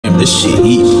This shit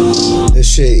easy. This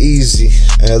shit easy.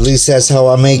 At least that's how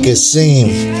I make it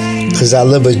seem. Cause I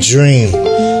live a dream.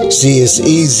 See, it's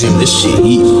easy. This shit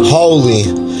easy. Holy,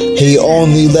 he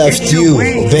only left you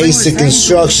basic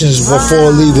instructions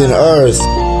before leaving Earth.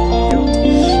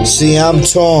 See, I'm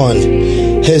torn.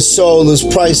 His soul is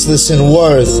priceless in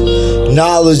worth.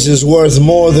 Knowledge is worth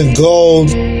more than gold.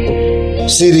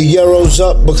 See, the euro's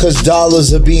up because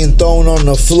dollars are being thrown on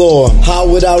the floor.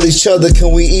 How without each other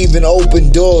can we even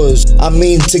open doors? I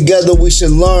mean, together we should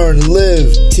learn,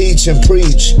 live, teach, and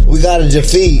preach. We gotta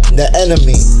defeat the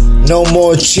enemy. No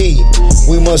more cheat.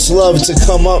 We must love to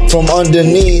come up from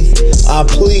underneath. I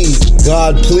plead,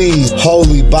 God please,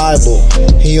 Holy Bible.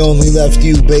 He only left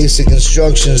you basic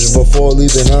instructions before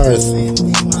leaving Earth.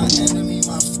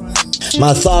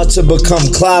 My thoughts have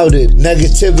become clouded.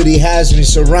 Negativity has me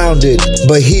surrounded.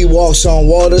 But he walks on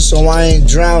water, so I ain't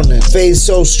drowning. Faith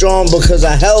so strong because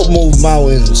I help move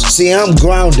mountains. See, I'm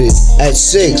grounded. At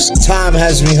 6, time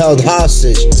has me held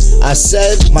hostage. I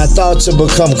said, my thoughts have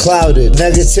become clouded.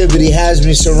 Negativity has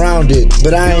me surrounded.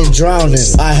 But I ain't drowning.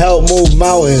 I help move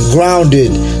mountains.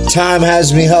 Grounded. Time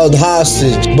has me held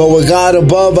hostage. But with God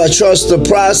above, I trust the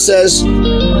process.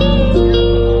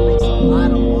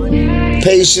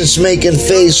 Patience making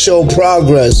faith show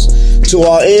progress. To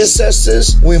our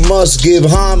ancestors, we must give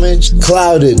homage.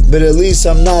 Clouded, but at least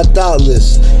I'm not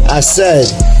thoughtless. I said,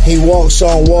 he walks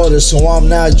on water, so I'm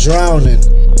not drowning.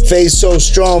 Faith so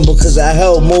strong because I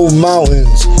help move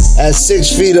mountains. At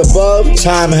 6 feet above,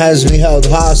 time has me held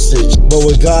hostage. But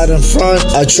with God in front,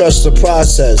 I trust the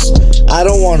process. I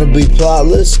don't want to be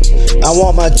plotless. I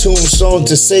want my tombstone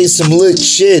to say some lit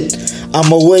shit.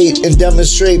 I'ma wait and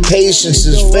demonstrate patience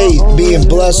is faith. Being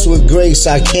blessed with grace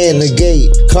I can't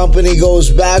negate. Company goes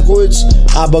backwards,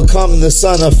 I become the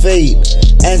son of fate.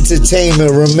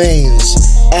 Entertainment remains.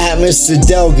 At Mr.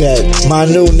 Delgat, my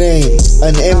new name.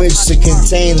 An image to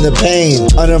contain the pain.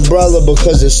 An umbrella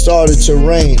because it started to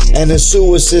rain. And a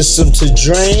sewer system to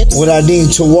drain what I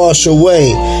need to wash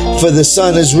away. For the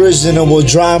sun is risen and will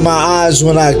dry my eyes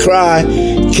when I cry.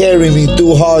 Carry me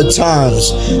through hard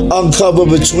times. Uncover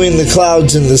between the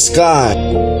clouds and the sky.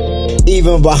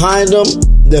 Even behind them,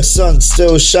 the sun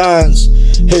still shines.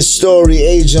 His story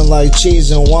aging like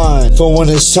cheese and wine. For when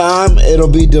it's time, it'll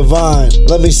be divine.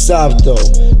 Let me stop though.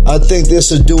 I think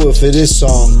this'll do it for this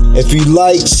song. If you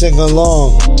like, sing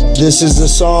along. This is the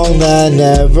song that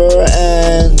never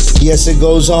ends. Yes, it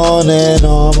goes on and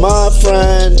on, my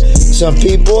friend. Some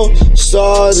people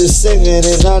started singing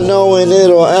and not knowing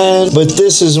it'll end. But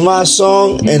this is my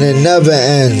song and it never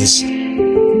ends.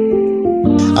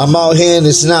 I'm out here and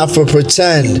it's not for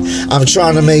pretend. I'm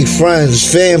trying to make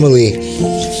friends, family,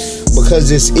 because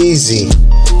it's easy.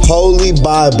 Holy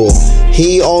Bible,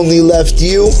 he only left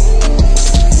you.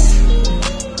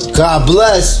 God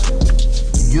bless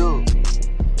you.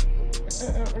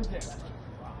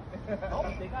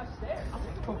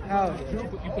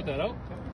 You put that out?